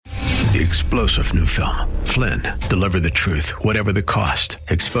The explosive new film, Flynn, deliver the truth, whatever the cost,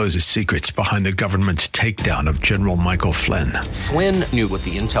 exposes secrets behind the government's takedown of General Michael Flynn. Flynn knew what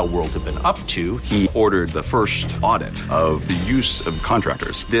the intel world had been up to. He ordered the first audit of the use of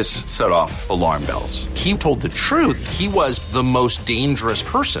contractors. This set off alarm bells. He told the truth. He was the most dangerous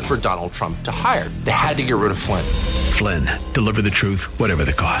person for Donald Trump to hire. They had to get rid of Flynn. Flynn, deliver the truth, whatever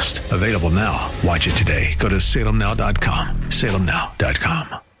the cost. Available now. Watch it today. Go to salemnow.com.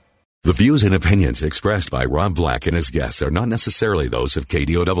 salemnow.com. The views and opinions expressed by Rob Black and his guests are not necessarily those of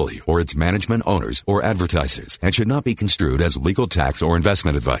KDOW or its management, owners, or advertisers and should not be construed as legal, tax, or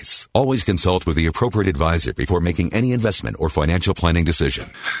investment advice. Always consult with the appropriate advisor before making any investment or financial planning decision.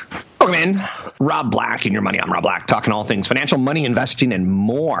 Welcome in. Rob Black and Your Money. I'm Rob Black, talking all things financial, money, investing, and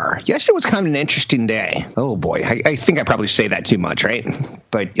more. Yesterday was kind of an interesting day. Oh, boy. I think I probably say that too much, right?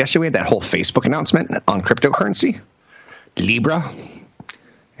 But yesterday we had that whole Facebook announcement on cryptocurrency, Libra,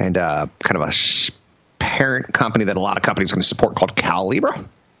 and kind of a parent company that a lot of companies are going to support called Calibra.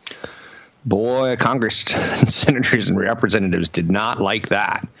 Boy, Congress, senators, and representatives did not like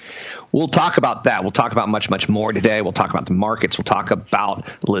that. We'll talk about that. We'll talk about much, much more today. We'll talk about the markets. We'll talk about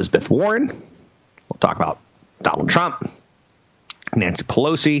Elizabeth Warren. We'll talk about Donald Trump, Nancy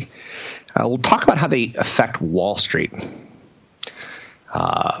Pelosi. We'll talk about how they affect Wall Street.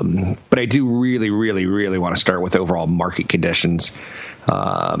 But I do really want to start with overall market conditions.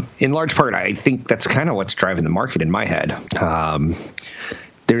 In large part, I think that's kind of what's driving the market in my head. I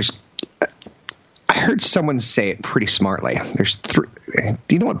heard someone say it pretty smartly. There's three.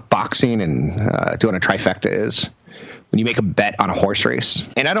 Do you know what boxing and doing a trifecta is? When you make a bet on a horse race.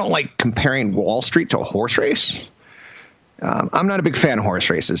 And I don't like comparing Wall Street to a horse race. I'm not a big fan of horse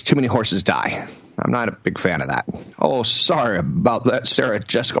races. Too many horses die. I'm not a big fan of that. Oh, sorry about that, Sarah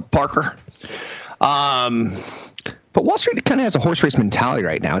Jessica Parker. But Wall Street kind of has a horse race mentality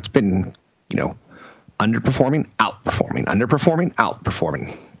right now. It's been, underperforming,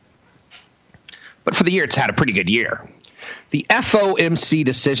 outperforming. But for the year, it's had a pretty good year. The FOMC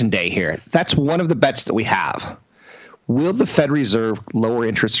decision day here, that's one of the bets that we have. Will the Fed Reserve lower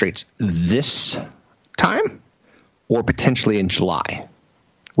interest rates this time or potentially in July?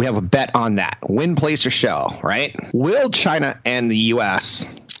 We have a bet on that. Win, place, or show, right? Will China and the U.S.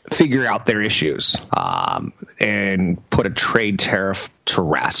 figure out their issues and put a trade tariff to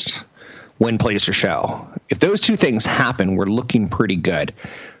rest? Win, place, or show. If those two things happen, we're looking pretty good.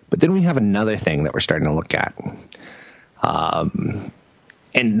 But then we have another thing that we're starting to look at. And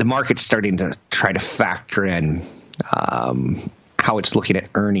the market's starting to try to factor in how it's looking at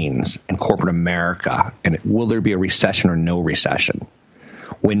earnings and corporate America. And will there be a recession or no recession?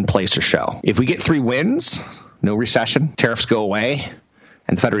 Win, place, or show. If we get 3 wins, no recession, tariffs go away,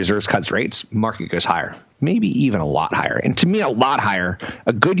 and the Federal Reserve cuts rates, market goes higher, maybe even a lot higher. And to me, a lot higher.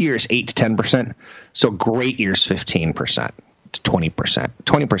 A good year is 8 to 10%. So a great year is 15% to 20%.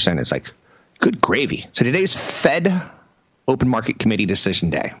 20% is like good gravy. So today's Fed Open Market Committee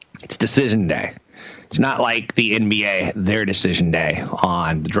decision day. It's decision day. It's not like the NBA, their decision day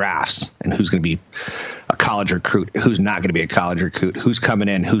on the drafts and who's going to be a college recruit, who's not going to be a college recruit, who's coming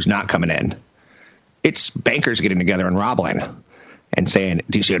in, who's not coming in. It's bankers getting together and robbling and saying,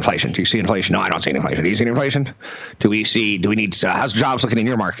 do you see inflation? Do you see inflation? No, I don't see inflation. Do you see inflation? Do we need, how's jobs looking in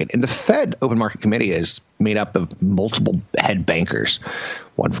your market? And the Fed Open Market Committee is made up of multiple head bankers,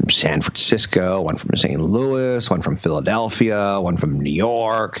 one from San Francisco, one from St. Louis, one from Philadelphia, one from New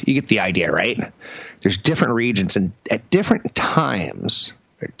York. You get the idea, right? There's different regions, and at different times,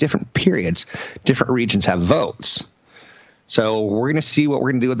 at different periods, different regions have votes. So we're going to see what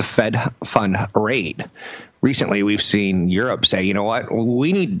we're going to do with the Fed fund rate. Recently, we've seen Europe say, you know what,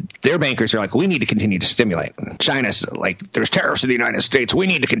 their bankers are like, we need to continue to stimulate. China's like, there's tariffs in the United States. We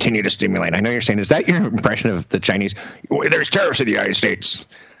need to continue to stimulate. I know you're saying, is that your impression of the Chinese? There's tariffs in the United States.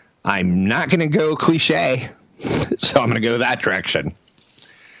 I'm not going to go cliche, so I'm going to go that direction.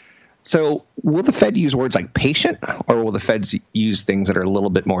 So will the Fed use words like patient, or will the Feds use things that are a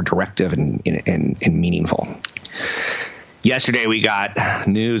little bit more directive and meaningful? Yesterday, we got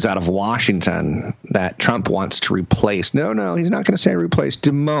news out of Washington that Trump wants to replace, he's not going to say replace,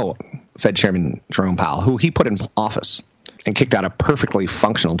 demote Fed Chairman Jerome Powell, who he put in office and kicked out a perfectly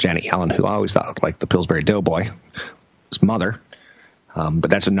functional Janet Yellen, who I always thought looked like the Pillsbury Doughboy, his mother.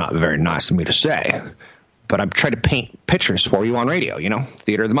 But that's not very nice of me to say. But I'm trying to paint pictures for you on radio,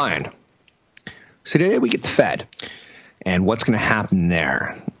 theater of the mind. So today we get the Fed and what's going to happen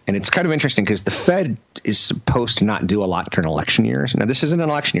there. And it's kind of interesting because the Fed is supposed to not do a lot during election years. Now, this isn't an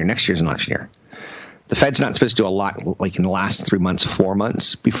election year. Next year's an election year. The Fed's not supposed to do a lot like in the last 3 months, 4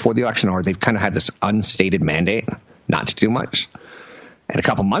 months before the election, or they've kind of had this unstated mandate not to do much. And a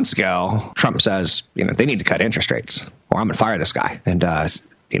couple months ago, Trump says, they need to cut interest rates or I'm going to fire this guy. And,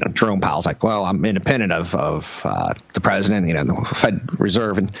 Jerome Powell's like, well, I'm independent of the president, the Fed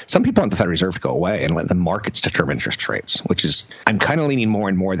Reserve. And some people want the Fed Reserve to go away and let the markets determine interest rates, which is, I'm kind of leaning more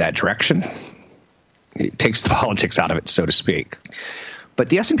and more that direction. It takes the politics out of it, so to speak. But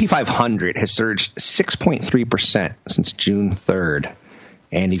the S&P 500 has surged 6.3% since June 3rd.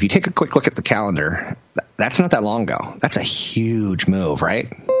 And if you take a quick look at the calendar, that's not that long ago. That's a huge move, right?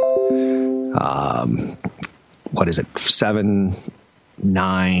 What is it? 7,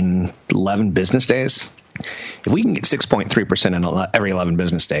 9, 11 business days? If we can get 6.3% in every 11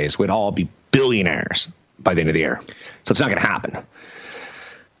 business days, we'd all be billionaires by the end of the year. So it's not going to happen.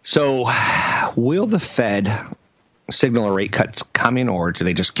 So will the Fed signal a rate cut's coming, or do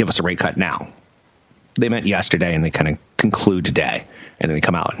they just give us a rate cut now? They met yesterday and they kind of conclude today, and then they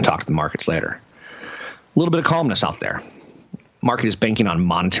come out and talk to the markets later. A little bit of calmness out there. Market is banking on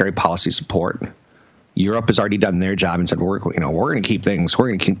monetary policy support. Europe has already done their job and said, we're going to keep things, we're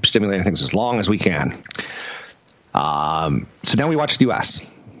going to keep stimulating things as long as we can. So now we watch the U.S.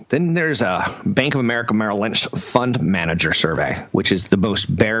 Then there's a Bank of America Merrill Lynch fund manager survey, which is the most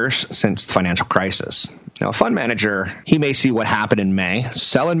bearish since the financial crisis. Now, a fund manager, he may see what happened in May,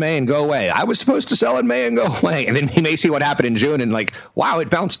 sell in May and go away. I was supposed to sell in May and go away. And then he may see what happened in June and like, wow, it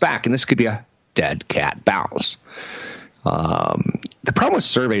bounced back. And this could be a dead cat bounce. The problem with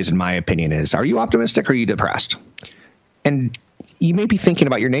surveys, in my opinion, is are you optimistic or are you depressed? And you may be thinking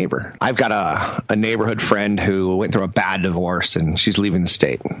about your neighbor. I've got a neighborhood friend who went through a bad divorce and she's leaving the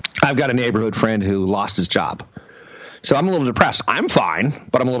state. I've got a neighborhood friend who lost his job. So I'm a little depressed. I'm fine,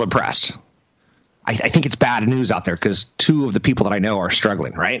 but I'm a little depressed. I think it's bad news out there because two of the people that I know are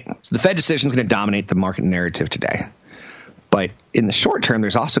struggling, right? So the Fed decision is going to dominate the market narrative today. But in the short term,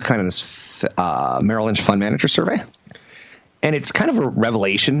 there's also kind of this Merrill Lynch fund manager survey. And it's kind of a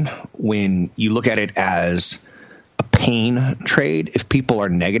revelation when you look at it as a pain trade. If people are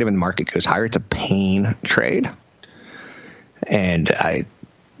negative and the market goes higher, it's a pain trade. And I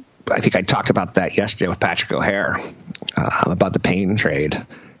think I talked about that yesterday with Patrick O'Hare about the pain trade.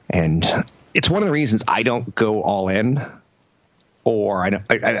 And it's one of the reasons I don't go all in, or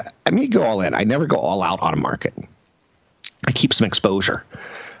I may go all in. I never go all out on a market. I keep some exposure.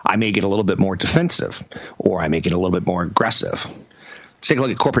 I may get a little bit more defensive, or I may get a little bit more aggressive. Let's take a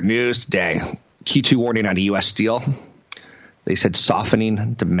look at corporate news today. Q2 warning out of U.S. Steel. They said softening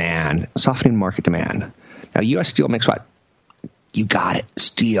market demand. Now, U.S. Steel makes what? You got it,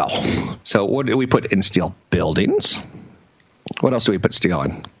 steel. So what do we put in steel? Buildings. What else do we put steel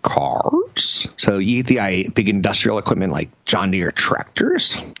in? Cars. So you get the big industrial equipment like John Deere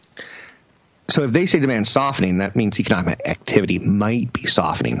tractors. So if they say demand softening, that means economic activity might be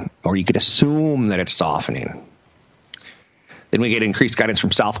softening, or you could assume that it's softening. Then we get increased guidance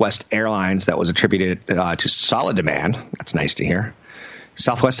from Southwest Airlines that was attributed to solid demand. That's nice to hear.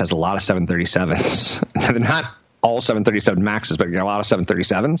 Southwest has a lot of 737s. They're not all 737 Maxes, but a lot of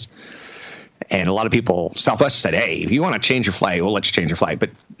 737s. And a lot of people, Southwest said, hey, if you want to change your flight, we'll let you change your flight. But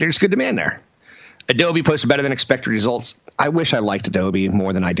there's good demand there. Adobe posted better than expected results. I wish I liked Adobe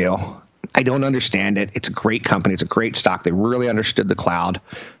more than I do. I don't understand it. It's a great company. It's a great stock. They really understood the cloud.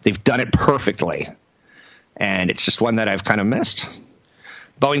 They've done it perfectly. And it's just one that I've kind of missed.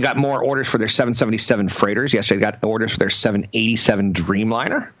 Boeing got more orders for their 777 freighters. Yesterday they got orders for their 787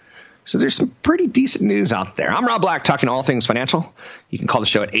 Dreamliner. So there's some pretty decent news out there. I'm Rob Black, talking all things financial. You can call the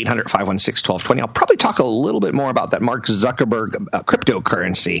show at 800-516-1220. I'll probably talk a little bit more about that Mark Zuckerberg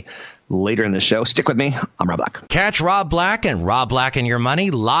cryptocurrency later in the show. Stick with me. I'm Rob Black. Catch Rob Black and Rob Black and Your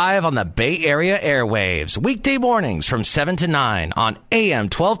Money live on the Bay Area airwaves, weekday mornings from 7 to 9 on AM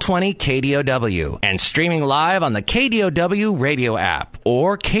 1220 KDOW and streaming live on the KDOW radio app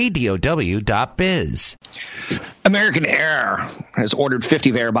or KDOW.biz. American Air has ordered 50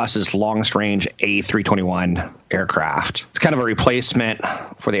 of Airbus's longest-range A321 aircraft. It's kind of a replacement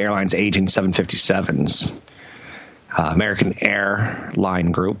for the airline's aging 757s. American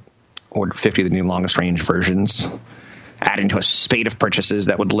Airline Group ordered 50 of the new longest-range versions, adding to a spate of purchases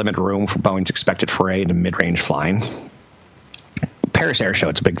that would limit room for Boeing's expected foray into mid-range flying. Paris Air Show,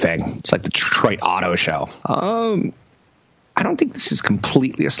 it's a big thing. It's like the Detroit Auto Show. I don't think this is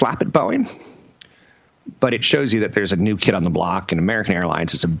completely a slap at Boeing, but it shows you that there's a new kid on the block, and American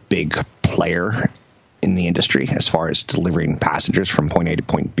Airlines is a big player in the industry as far as delivering passengers from point A to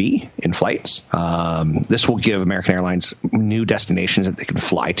point B in flights. This will give American Airlines new destinations that they can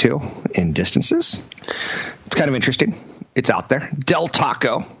fly to in distances. It's kind of interesting. It's out there. Del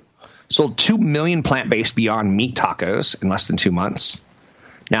Taco sold 2 million plant-based Beyond Meat tacos in less than 2 months.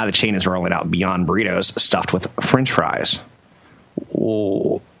 Now the chain is rolling out Beyond Burritos stuffed with French fries.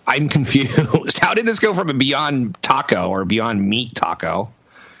 So I'm confused. How did this go from a Beyond Taco or Beyond Meat taco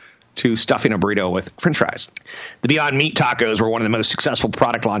to stuffing a burrito with French fries? The Beyond Meat tacos were one of the most successful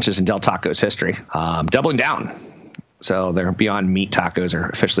product launches in Del Taco's history, doubling down. So their Beyond Meat tacos are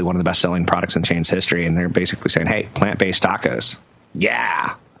officially one of the best-selling products in the chain's history, and they're basically saying, hey, plant-based tacos.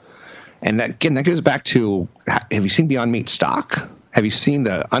 Yeah. And that goes back to, have you seen Beyond Meat stock? Have you seen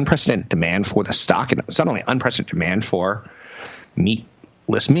the unprecedented demand for the stock? And it's not only unprecedented demand for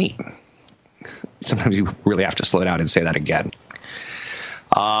meatless meat. Sometimes you really have to slow down and say that again.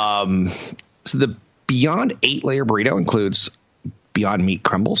 So the Beyond 8-layer burrito includes Beyond Meat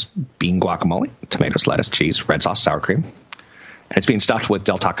crumbles, bean guacamole, tomatoes, lettuce, cheese, red sauce, sour cream. And it's being stuffed with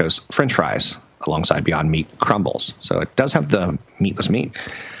Del Taco's French fries alongside Beyond Meat crumbles. So it does have the meatless meat.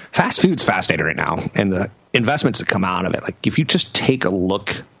 Fast food's fascinating right now, and the investments that come out of it. Like, if you just take a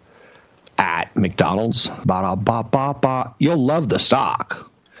look at McDonald's, you'll love the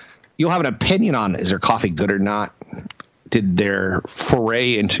stock. You'll have an opinion on, is their coffee good or not? Did their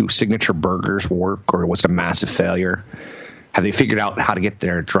foray into signature burgers work, or was it a massive failure? Have they figured out how to get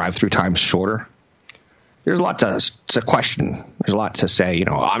their drive-through times shorter? There's a lot to question. There's a lot to say. You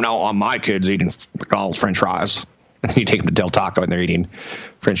know, I'm now on my kids eating McDonald's French fries. And then you take them to Del Taco and they're eating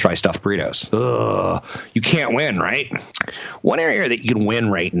French fry stuffed burritos. Ugh, you can't win, right? One area that you can win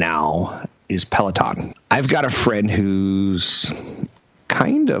right now is Peloton. I've got a friend who's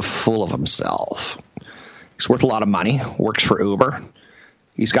kind of full of himself. He's worth a lot of money, works for Uber.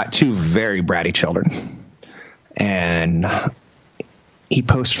 He's got 2 very bratty children. And he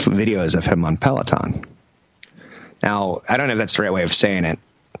posts videos of him on Peloton. Now, I don't know if that's the right way of saying it.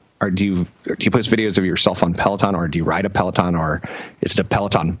 Or do you post videos of yourself on Peloton, or do you ride a Peloton, or is it a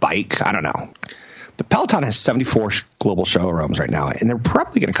Peloton bike? I don't know. But Peloton has 74 global showrooms right now, and they're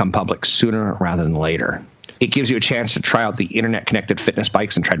probably going to come public sooner rather than later. It gives you a chance to try out the internet-connected fitness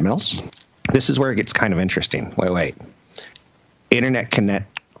bikes and treadmills. This is where it gets kind of interesting. Wait.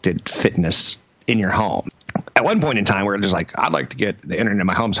 Internet-connected fitness in your home. At one point in time, we're just like, I'd like to get the internet in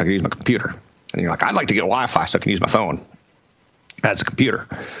my home so I can use my computer. And you're like, I'd like to get Wi-Fi so I can use my phone as a computer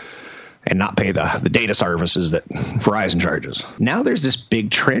and not pay the data services that Verizon charges. Now there's this big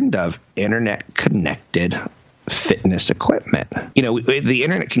trend of internet-connected fitness equipment. You know, the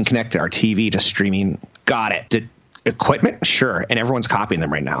internet can connect our TV to streaming. Got it. Did equipment? Sure. And everyone's copying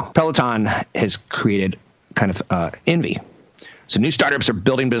them right now. Peloton has created kind of envy. So new startups are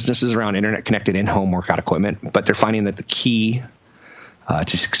building businesses around internet-connected in-home workout equipment, but they're finding that the key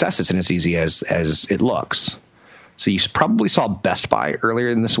to success isn't as easy as it looks. So you probably saw Best Buy earlier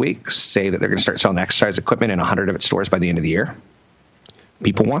in this week say that they're going to start selling exercise equipment in 100 of its stores by the end of the year.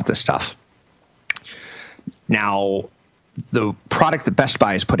 People want this stuff. Now, the product that Best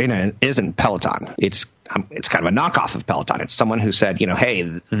Buy has put in isn't Peloton. It's kind of a knockoff of Peloton. It's someone who said, you know, hey,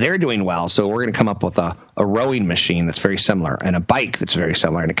 they're doing well, so we're going to come up with a rowing machine that's very similar and a bike that's very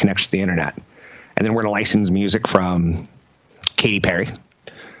similar, and it connects to the internet. And then we're going to license music from Katy Perry.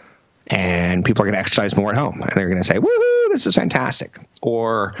 And people are going to exercise more at home. And they're going to say, woohoo, this is fantastic.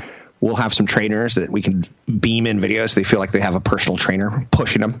 Or we'll have some trainers that we can beam in videos so they feel like they have a personal trainer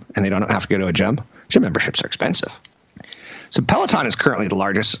pushing them and they don't have to go to a gym. Gym memberships are expensive. So Peloton is currently the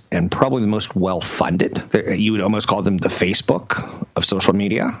largest and probably the most well-funded. You would almost call them the Facebook of social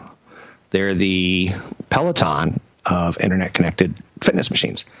media. They're the Peloton of internet-connected fitness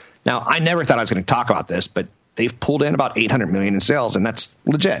machines. Now, I never thought I was going to talk about this, but they've pulled in about $800 million in sales, and that's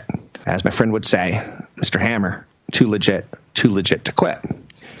legit. As my friend would say, Mr. Hammer, too legit to quit.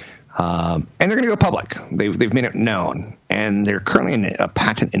 And they're going to go public. They've made it known. And they're currently in a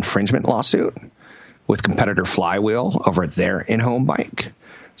patent infringement lawsuit with competitor Flywheel over their in-home bike.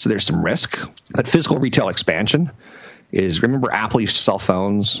 So there's some risk. But physical retail expansion is, remember Apple used to sell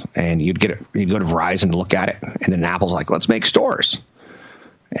phones, and you'd go to Verizon to look at it, and then Apple's like, let's make stores.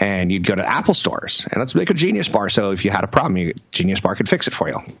 And you'd go to Apple stores, and let's make a Genius Bar, so if you had a problem, Genius Bar could fix it for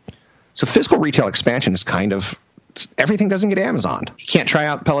you. So physical retail expansion is kind of, everything doesn't get Amazon. You can't try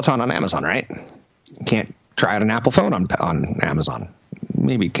out Peloton on Amazon, right? You can't try out an Apple phone on Amazon.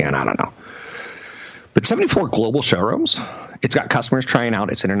 Maybe you can, I don't know. But 74 global showrooms. It's got customers trying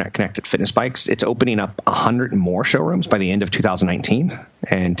out its internet-connected fitness bikes. It's opening up 100 more showrooms by the end of 2019.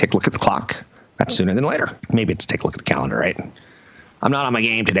 And take a look at the clock. That's sooner than later. Maybe it's take a look at the calendar, right? I'm not on my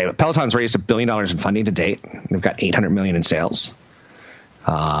game today, but Peloton's raised $1 billion in funding to date. They've got $800 million in sales.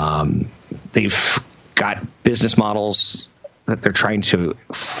 They've got business models that they're trying to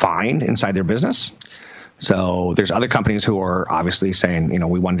find inside their business. So there's other companies who are obviously saying, you know,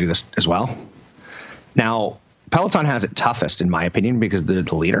 we want to do this as well. Now, Peloton has it toughest, in my opinion, because they're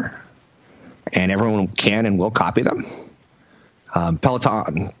the leader, and everyone can and will copy them.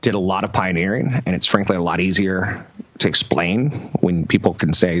 Peloton did a lot of pioneering, and it's frankly a lot easier to explain when people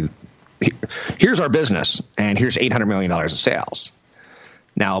can say, here's our business, and here's $800 million of sales.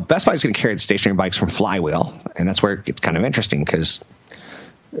 Now, Best Buy is going to carry the stationary bikes from Flywheel, and that's where it gets kind of interesting because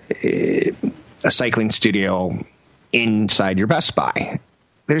a cycling studio inside your Best Buy,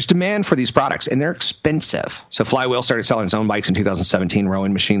 there's demand for these products, and they're expensive. So Flywheel started selling its own bikes in 2017,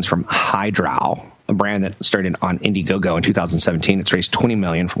 rowing machines from Hydrow, a brand that started on Indiegogo in 2017. It's raised $20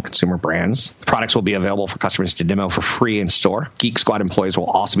 million from consumer brands. The products will be available for customers to demo for free in store. Geek Squad employees will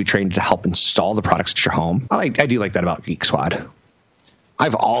also be trained to help install the products at your home. I do like that about Geek Squad.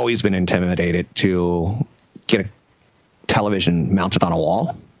 I've always been intimidated to get a television mounted on a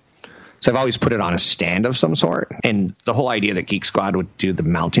wall. So I've always put it on a stand of some sort. And the whole idea that Geek Squad would do the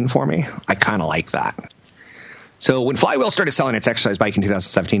mounting for me, I kind of like that. So when Flywheel started selling its exercise bike in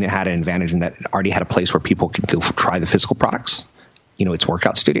 2017, it had an advantage in that it already had a place where people could go try the physical products, its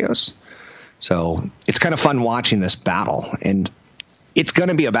workout studios. So it's kind of fun watching this battle. And it's going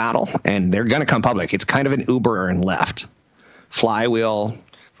to be a battle, and they're going to come public. It's kind of an Uber and Lyft. Flywheel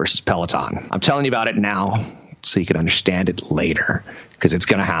versus Peloton. I'm telling you about it now so you can understand it later, because it's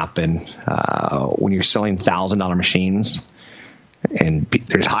going to happen when you're selling $1,000 machines and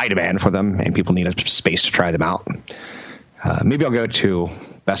there's high demand for them and people need a space to try them out. Maybe I'll go to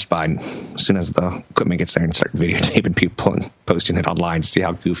Best Buy as soon as the equipment gets there and start videotaping people and posting it online to see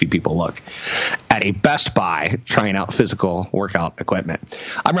how goofy people look at a Best Buy trying out physical workout equipment.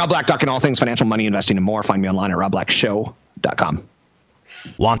 I'm Rob Black, talking all things financial, money, investing, and more. Find me online at robblackshow.com.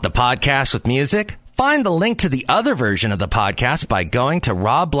 Want the podcast with music? Find the link to the other version of the podcast by going to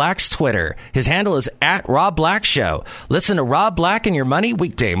Rob Black's Twitter. His handle is @RobBlackShow. Listen to Rob Black and Your Money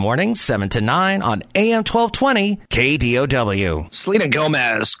weekday mornings, 7 to 9 on AM 1220 KDOW. Selena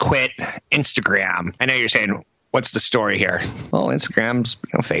Gomez quit Instagram. I know you're saying, what's the story here? Well, Instagram's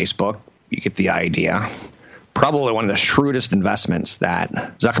Facebook. You get the idea. Probably one of the shrewdest investments that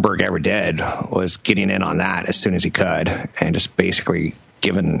Zuckerberg ever did was getting in on that as soon as he could and just basically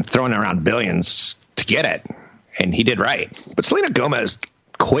throwing around billions to get it. And he did right. But Selena Gomez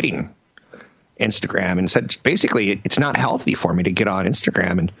quitting Instagram and said, basically, it's not healthy for me to get on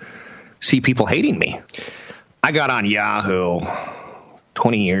Instagram and see people hating me. I got on Yahoo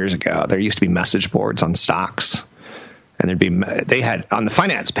 20 years ago. There used to be message boards on stocks. And they had on the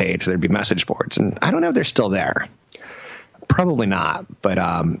finance page, there'd be message boards. And I don't know if they're still there. Probably not. But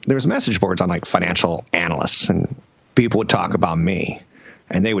there was message boards on like financial analysts, and people would talk about me.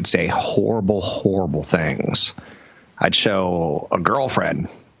 And they would say horrible, horrible things. I'd show a girlfriend,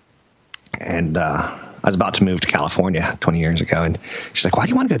 and I was about to move to California 20 years ago. And she's like, why do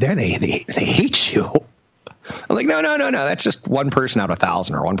you want to go there? They hate you. I'm like, no. That's just one person out of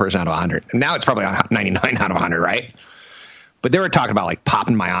 1,000 or one person out of 100. And now it's probably 99 out of 100, right? But they were talking about like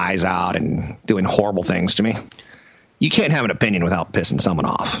popping my eyes out and doing horrible things to me. You can't have an opinion without pissing someone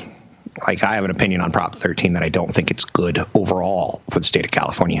off. Like, I have an opinion on Prop 13 that I don't think it's good overall for the state of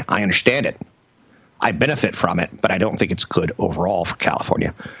California. I understand it. I benefit from it, but I don't think it's good overall for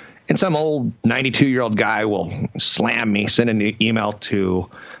California. And some old 92-year-old guy will slam me, send an email to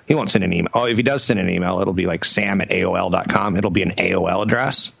 – he won't send an email. Oh, if he does send an email, it'll be like sam@aol.com. It'll be an AOL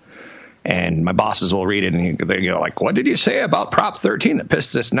address. And my bosses will read it, and they go like, what did you say about Prop 13 that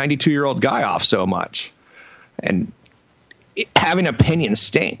pissed this 92-year-old guy off so much? And having an opinion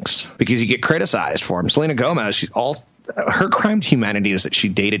stinks because you get criticized for them. Selena Gomez, her crime to humanity is that she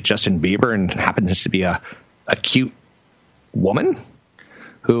dated Justin Bieber and happens to be a cute woman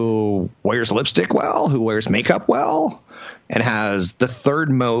who wears lipstick well, who wears makeup well, and has the third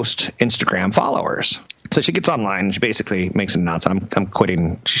most Instagram followers. So she gets online and she basically makes an announcement. I'm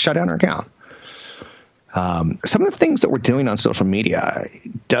quitting. She shut down her account. Some of the things that we're doing on social media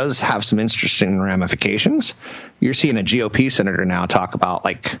does have some interesting ramifications. You're seeing a GOP senator now talk about,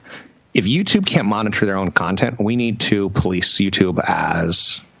 like, if YouTube can't monitor their own content, we need to police YouTube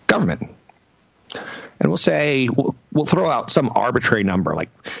as government. And we'll say, we'll throw out some arbitrary number, like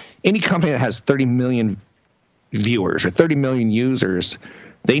any company that has 30 million viewers or 30 million users,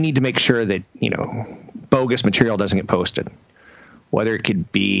 they need to make sure that, bogus material doesn't get posted. Whether it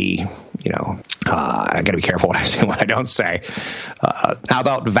could be, I got to be careful what I say and what I don't say. How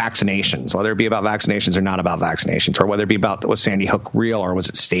about vaccinations? Whether it be about vaccinations or not about vaccinations, or whether it be about, was Sandy Hook real or was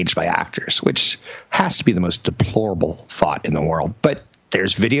it staged by actors, which has to be the most deplorable thought in the world. But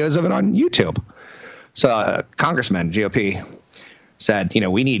there's videos of it on YouTube. So Congressman, GOP, said,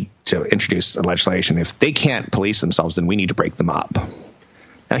 we need to introduce legislation. If they can't police themselves, then we need to break them up.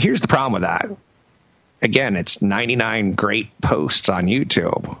 Now, here's the problem with that. Again, it's 99 great posts on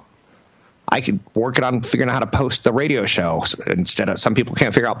YouTube. I could work it on figuring out how to post the radio show instead of some people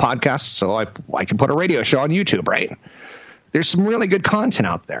can't figure out podcasts. So I can put a radio show on YouTube, right? There's some really good content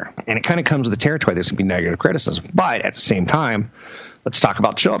out there, and it kind of comes with the territory. There's going to be negative criticism. But at the same time, let's talk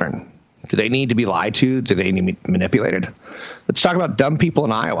about children. Do they need to be lied to? Do they need to be manipulated? Let's talk about dumb people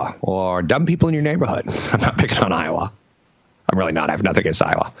in Iowa or dumb people in your neighborhood. I'm not picking on Iowa. I'm really not. I have nothing against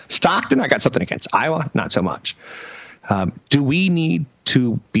Iowa. Stockton, I got something against. Iowa, not so much. Do we need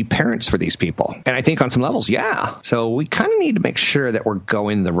to be parents for these people? And I think on some levels, yeah. So we kind of need to make sure that we're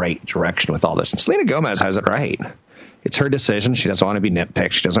going the right direction with all this. And Selena Gomez has it right. It's her decision. She doesn't want to be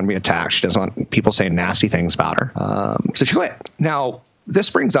nitpicked. She doesn't want to be attacked. She doesn't want people saying nasty things about her. So she quit. Now,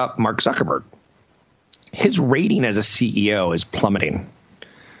 this brings up Mark Zuckerberg. His rating as a CEO is plummeting.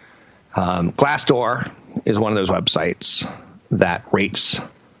 Glassdoor is one of those websites that rates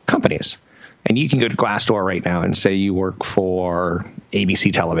companies. And you can go to Glassdoor right now and say you work for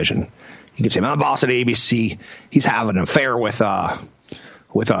ABC Television. You can say, my boss at ABC, he's having an affair with a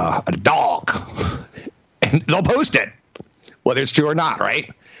dog. And they'll post it, whether it's true or not,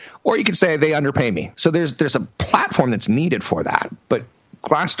 right? Or you could say they underpay me. So there's a platform that's needed for that. But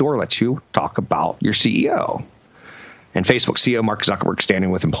Glassdoor lets you talk about your CEO. And Facebook CEO Mark Zuckerberg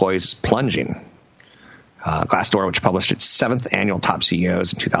standing with employees is plunging. Glassdoor, which published its 7th annual top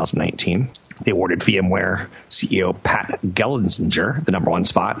CEOs in 2019, they awarded VMware CEO Pat Gelsinger the number 1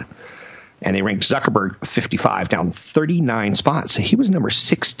 spot. And they ranked Zuckerberg 55, down 39 spots. So he was number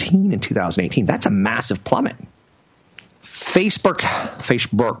 16 in 2018. That's a massive plummet. Facebook,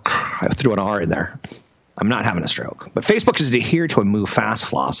 I threw an R in there. I'm not having a stroke. But Facebook has adhered to a move fast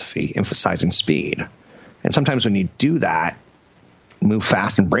philosophy, emphasizing speed. And sometimes when you do that, move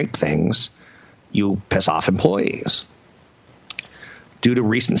fast and break things, you piss off employees. Due to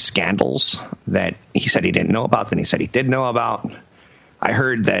recent scandals that he said he didn't know about, then he said he did know about. I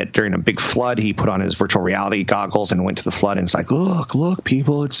heard that during a big flood, he put on his virtual reality goggles and went to the flood, and it's like, look,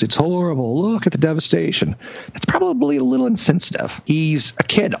 people, it's horrible. Look at the devastation. That's probably a little insensitive. He's a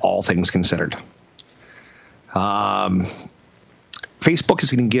kid, all things considered. Facebook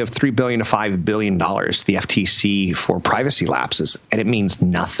is going to give $3 billion to $5 billion to the FTC for privacy lapses, and it means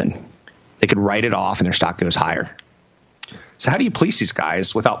nothing. They could write it off, and their stock goes higher. So how do you police these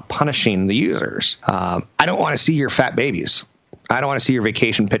guys without punishing the users? I don't want to see your fat babies. I don't want to see your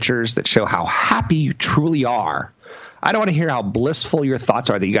vacation pictures that show how happy you truly are. I don't want to hear how blissful your thoughts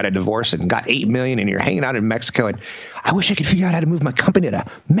are that you got a divorce and got $8 million and you're hanging out in Mexico. And I wish I could figure out how to move my company to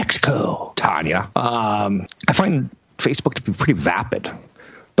Mexico, Tanya. I find Facebook to be pretty vapid,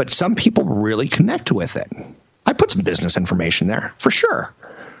 but some people really connect with it. I put some business information there for sure.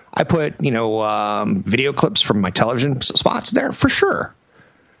 I put, video clips from my television spots there for sure.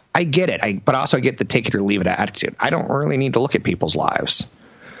 I get it, but also I get the take it or leave it attitude. I don't really need to look at people's lives.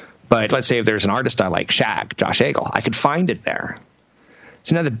 But let's say if there's an artist I like, Shaq, Josh Agel, I could find it there.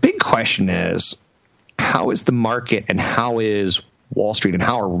 So now the big question is, how is the market and how is Wall Street and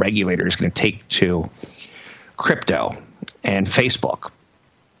how are regulators going to take to crypto and Facebook?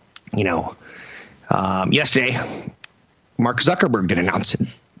 Yesterday, Mark Zuckerberg did announce it.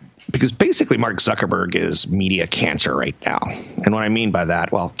 Because basically Mark Zuckerberg is media cancer right now. And what I mean by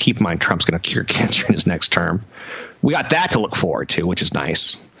that, well, keep in mind Trump's going to cure cancer in his next term. We got that to look forward to, which is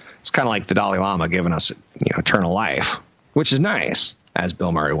nice. It's kind of like the Dalai Lama giving us, eternal life, which is nice, as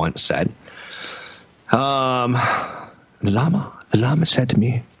Bill Murray once said. The Lama said to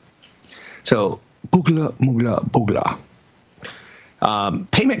me, so, boogla, moogla, boogla.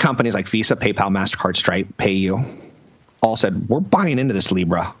 Payment companies like Visa, PayPal, MasterCard, Stripe, PayU all said, we're buying into this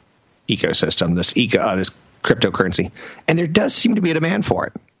Libra ecosystem, this cryptocurrency. And there does seem to be a demand for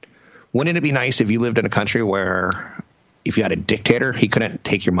it. Wouldn't it be nice if you lived in a country where if you had a dictator, he couldn't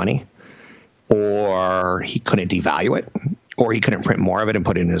take your money, or he couldn't devalue it, or he couldn't print more of it and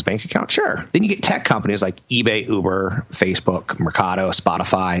put it in his bank account? Sure. Then you get tech companies like eBay, Uber, Facebook, Mercado,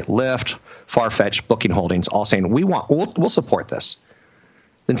 Spotify, Lyft, Farfetch, Booking Holdings, all saying, we'll support this.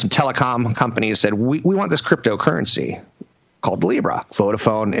 Then some telecom companies said, we want this cryptocurrency called Libra.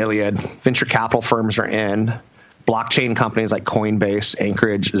 Vodafone, Iliad, venture capital firms are in. Blockchain companies like Coinbase,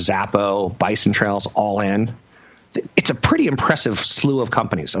 Anchorage, Zappo, Bison Trails, all in. It's a pretty impressive slew of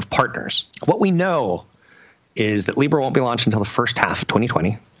companies, of partners. What we know is that Libra won't be launched until the first half of 2020,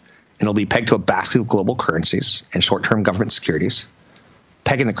 and it'll be pegged to a basket of global currencies and short-term government securities.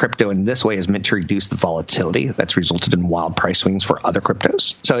 Pegging the crypto in this way is meant to reduce the volatility that's resulted in wild price swings for other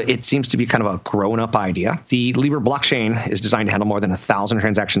cryptos. So it seems to be kind of a grown-up idea. The Libra blockchain is designed to handle more than 1,000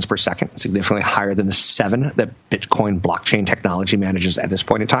 transactions per second, significantly higher than the 7 that Bitcoin blockchain technology manages at this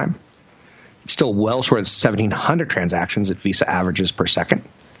point in time. It's still well short of 1,700 transactions that Visa averages per second.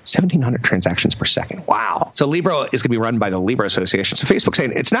 1,700 transactions per second. Wow. So Libra is going to be run by the Libra Association. So Facebook's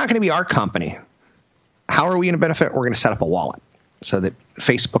saying, it's not going to be our company. How are we going to benefit? We're going to set up a wallet so that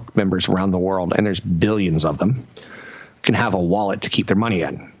Facebook members around the world, and there's billions of them, can have a wallet to keep their money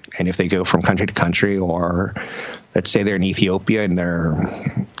in. And if they go from country to country, or let's say they're in Ethiopia and they're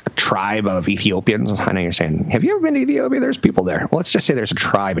a tribe of Ethiopians. I know you're saying, have you ever been to Ethiopia? There's people there. Well, let's just say there's a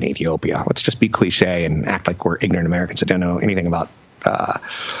tribe in Ethiopia. Let's just be cliche and act like we're ignorant Americans that don't know anything about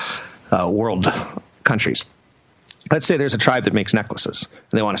world countries. Let's say there's a tribe that makes necklaces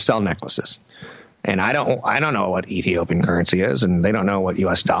and they want to sell necklaces. And I don't know what Ethiopian currency is, and they don't know what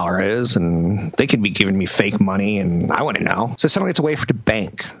U.S. dollar is, and they could be giving me fake money, and I wouldn't know. So suddenly it's a way to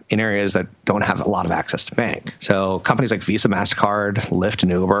bank in areas that don't have a lot of access to bank. So companies like Visa, MasterCard, Lyft,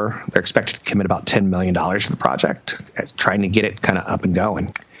 and Uber, they're expected to commit about $10 million to the project, trying to get it kind of up and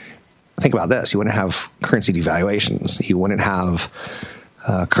going. Think about this. You wouldn't have currency devaluations. You wouldn't have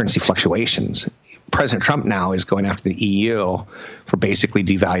currency fluctuations. President Trump now is going after the EU for basically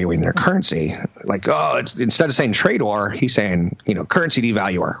devaluing their currency. Like, instead of saying trade war, he's saying, currency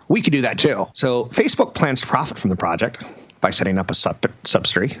devaluer. We could do that too. So Facebook plans to profit from the project by setting up a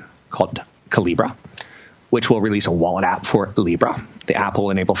subsidiary called Calibra, which will release a wallet app for Libra. The app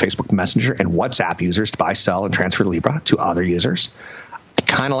will enable Facebook Messenger and WhatsApp users to buy, sell, and transfer Libra to other users. I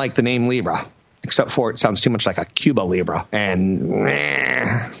kind of like the name Libra, except for it sounds too much like a Cuba Libre. And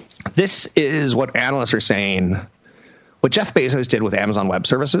this is what analysts are saying. What Jeff Bezos did with Amazon Web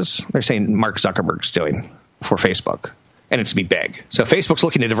Services, they're saying Mark Zuckerberg's doing for Facebook. And it's to be big. So Facebook's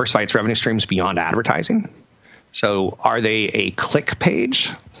looking to diversify its revenue streams beyond advertising. So are they a click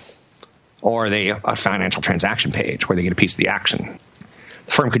page, or are they a financial transaction page where they get a piece of the action?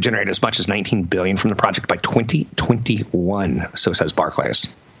 The firm could generate as much as $19 billion from the project by 2021, so says Barclays.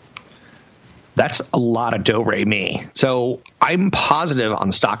 That's a lot of do-re-mi. So I'm positive on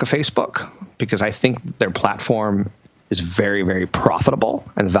the stock of Facebook because I think their platform is very, very profitable,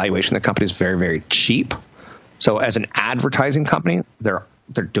 and the valuation of the company is very, very cheap. So as an advertising company, they're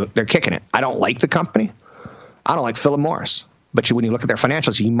kicking it. I don't like the company. I don't like Philip Morris. But when you look at their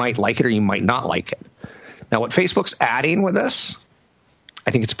financials, you might like it or you might not like it. Now, what Facebook's adding with this,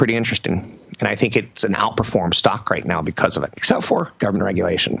 I think it's pretty interesting. And I think it's an outperformed stock right now because of it, except for government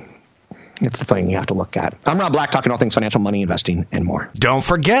regulation. It's the thing you have to look at. I'm Rob Black, talking all things financial, money, investing, and more. Don't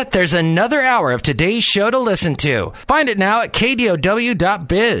forget, there's another hour of today's show to listen to. Find it now at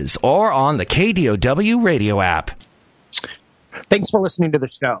KDOW.biz or on the KDOW radio app. Thanks for listening to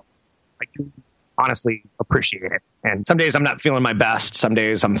the show. I do honestly appreciate it. And some days I'm not feeling my best. Some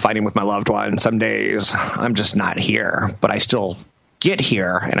days I'm fighting with my loved one. Some days I'm just not here. But I still get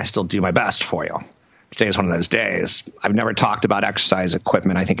here, and I still do my best for you. Today is one of those days. I've never talked about exercise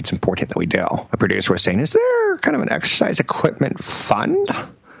equipment. I think it's important that we do. A producer was saying, is there kind of an exercise equipment fund?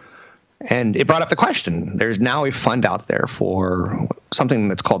 And it brought up the question. There's now a fund out there for something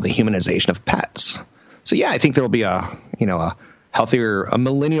that's called the humanization of pets. So yeah, I think there will be a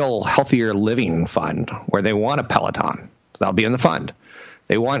millennial healthier living fund where they want a Peloton. So that'll be in the fund.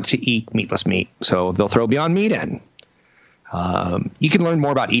 They want to eat meatless meat, so they'll throw Beyond Meat in. You can learn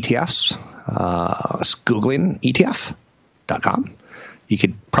more about ETFs, Googling ETF.com. You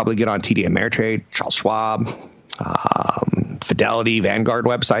could probably get on TD Ameritrade, Charles Schwab, Fidelity, Vanguard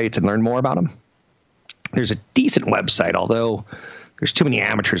websites and learn more about them. There's a decent website, although there's too many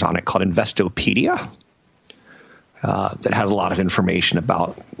amateurs on it, called Investopedia, that has a lot of information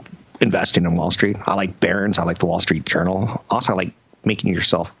about investing in Wall Street. I like Barron's. I like the Wall Street Journal. Also, I like making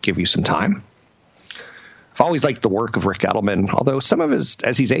yourself give you some time. I've always liked the work of Rick Edelman, although some of his,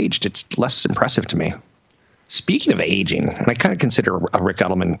 as he's aged, it's less impressive to me. Speaking of aging, and I kind of consider a Rick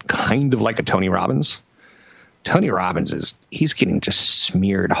Edelman kind of like a Tony Robbins. Tony Robbins he's getting just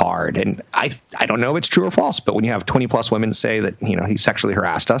smeared hard. And I don't know if it's true or false, but when you have 20 plus women say that, he sexually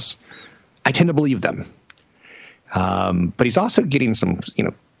harassed us, I tend to believe them. But he's also getting some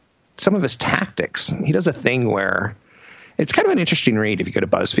of his tactics. He does a thing where it's kind of an interesting read if you go to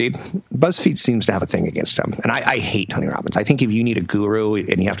BuzzFeed. BuzzFeed seems to have a thing against him. And I hate Tony Robbins. I think if you need a guru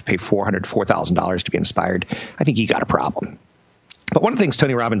and you have to pay $4,000 to be inspired, I think you got a problem. But one of the things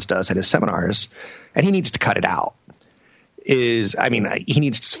Tony Robbins does at his seminars, and he needs to cut it out, he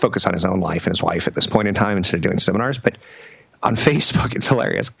needs to focus on his own life and his wife at this point in time instead of doing seminars. But on Facebook, it's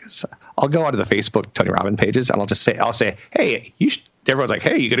hilarious because I'll go onto the Facebook Tony Robbins pages and I'll say, hey, you should. Everyone's like,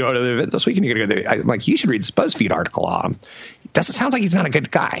 hey, you got to go to the event this week and you got to go to I'm like, you should read this BuzzFeed article on him. Sounds like he's not a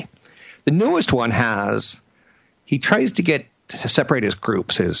good guy. The newest one he tries to separate his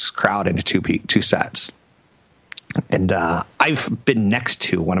groups, his crowd into two sets. And I've been next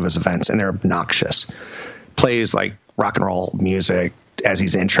to one of his events and they're obnoxious plays like rock and roll music as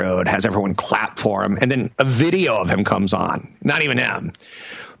he's introed, has everyone clap for him, and then a video of him comes on. Not even him.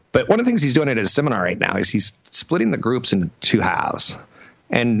 But one of the things he's doing at his seminar right now is he's splitting the groups into two halves.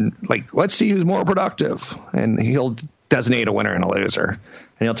 And, like, let's see who's more productive. And he'll designate a winner and a loser. And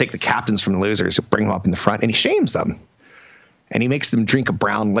he'll take the captains from the losers, he'll bring them up in the front, and he shames them. And he makes them drink a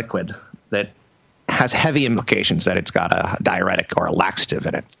brown liquid that has heavy implications that it's got a diuretic or a laxative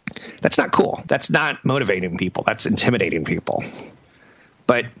in it. That's not cool. That's not motivating people. That's intimidating people.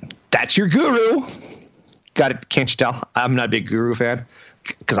 But that's your guru. Got it? Can't you tell? I'm not a big guru fan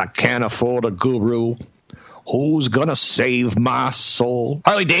because I can't afford a guru. Who's gonna save my soul?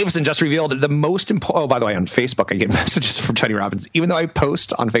 Harley Davidson just revealed the most important. Oh, by the way, on Facebook, I get messages from Tony Robbins. Even though I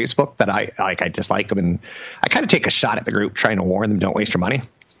post on Facebook that I dislike them, and I kind of take a shot at the group, trying to warn them, don't waste your money.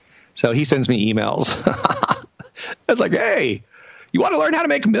 So he sends me emails. It's like, hey, you want to learn how to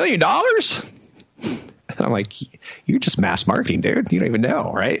make $1 million? And I'm like, you're just mass marketing, dude. You don't even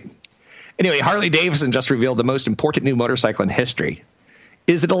know, right? Anyway, Harley Davidson just revealed the most important new motorcycle in history.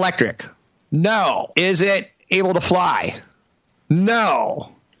 Is it electric? No. Is it able to fly?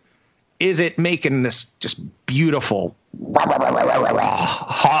 No. Is it making this just beautiful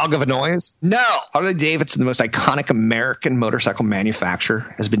hog of a noise? No. Harley Davidson, the most iconic American motorcycle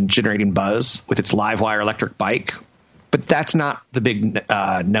manufacturer, has been generating buzz with its Livewire electric bike. But that's not the big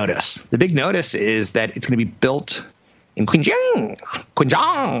notice. The big notice is that it's going to be built in Xinjiang.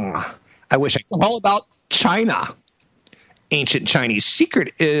 I wish I knew all about China. Ancient Chinese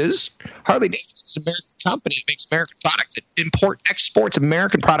secret is Harley Davidson's an American company that makes American product that exports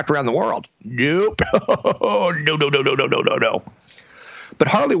American product around the world. Nope. No. But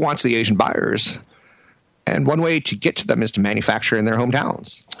Harley wants the Asian buyers, and one way to get to them is to manufacture in their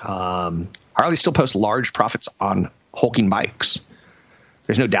hometowns. Harley still posts large profits on hulking bikes.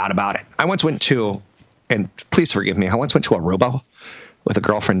 There's no doubt about it. I once went to, and please forgive me, Aruba with a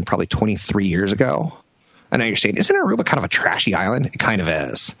girlfriend probably 23 years ago. I know you're saying, isn't Aruba kind of a trashy island? It kind of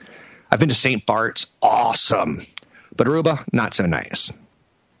is. I've been to St. Bart's. Awesome. But Aruba, not so nice.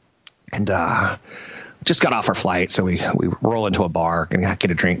 And just got off our flight, so we roll into a bar and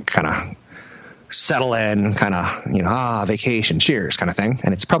get a drink, kind of settle in, kind of, vacation, cheers kind of thing.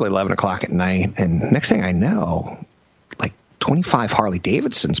 And it's probably 11 o'clock at night. And next thing I know, like 25 Harley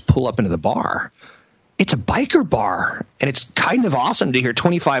Davidsons pull up into the bar. It's a biker bar, and it's kind of awesome to hear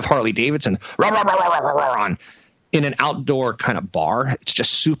 25 Harley Davidson in an outdoor kind of bar. It's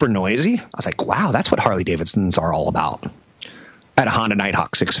just super noisy. I was like, wow, that's what Harley Davidsons are all about. I had a Honda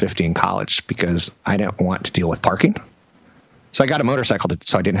Nighthawk 650 in college because I didn't want to deal with parking. So I got a motorcycle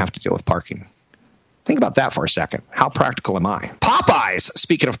so I didn't have to deal with parking. Think about that for a second. How practical am I? Popeyes,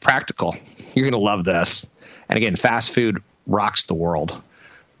 speaking of practical, you're going to love this. And again, fast food rocks the world.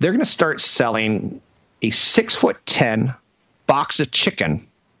 They're going to start selling a 6'10" box of chicken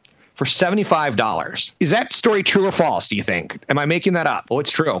for $75. Is that story true or false, do you think? Am I making that up? Well,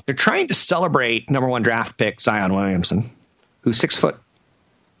 it's true. They're trying to celebrate number one draft pick Zion Williamson, who's 6 foot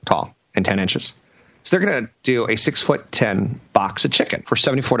tall and 10 inches. So they're going to do a 6'10" box of chicken for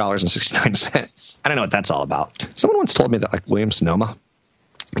 $74.69. I don't know what that's all about. Someone once told me that, like, Williams-Sonoma,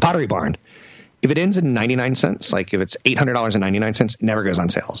 Pottery Barn, if it ends in 99 cents, like if it's $800.99, it never goes on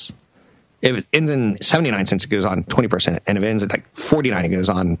sales. If it ends in 79 cents, it goes on 20%. And if it ends at like 49, it goes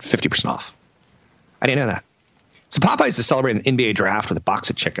on 50% off. I didn't know that. So Popeyes is celebrating the NBA draft with a box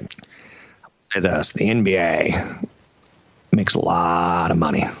of chicken. I'll say this, the NBA makes a lot of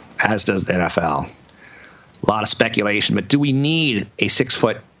money, as does the NFL. A lot of speculation, but do we need a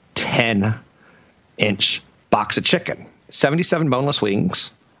 6'10" box of chicken? 77 boneless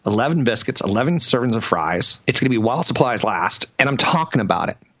wings, 11 biscuits, 11 servings of fries. It's going to be while supplies last, and I'm talking about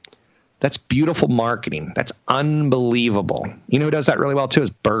it. That's beautiful marketing. That's unbelievable. You know who does that really well, too, is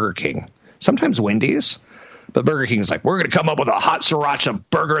Burger King. Sometimes Wendy's, but Burger King is like, we're going to come up with a hot sriracha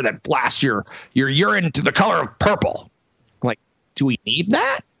burger that blasts your urine to the color of purple. I'm like, do we need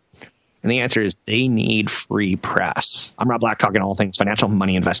that? And the answer is they need free press. I'm Rob Black, talking all things financial,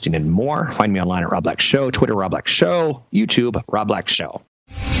 money, investing, and more. Find me online at Rob Black Show, Twitter, Rob Black Show, YouTube, Rob Black Show.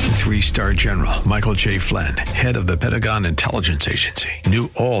 3-star General Michael J. Flynn, head of the Pentagon Intelligence Agency, knew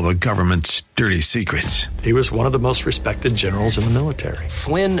all the government's dirty secrets. He was one of the most respected generals in the military.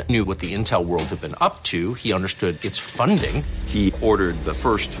 Flynn knew what the intel world had been up to. He understood its funding. He ordered the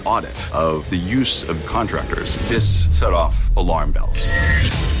first audit of the use of contractors. This set off alarm bells.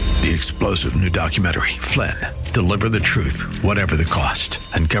 The explosive new documentary, Flynn, Deliver the Truth, Whatever the Cost,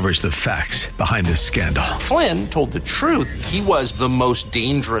 uncovers the facts behind this scandal. Flynn told the truth. He was the most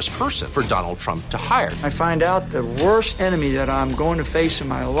dangerous person for Donald Trump to hire. I find out the worst enemy that I'm going to face in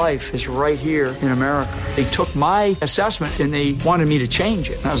my life is right here in America. They took my assessment and they wanted me to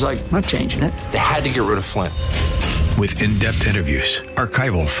change it. And I was like, I'm not changing it. They had to get rid of Flynn. With in-depth interviews,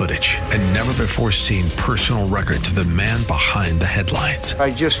 archival footage, and never-before-seen personal records of the man behind the headlines.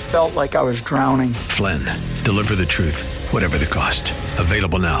 I just felt like I was drowning. Flynn, Deliver the Truth, Whatever the Cost.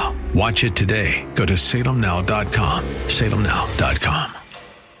 Available now. Watch it today. Go to salemnow.com. salemnow.com.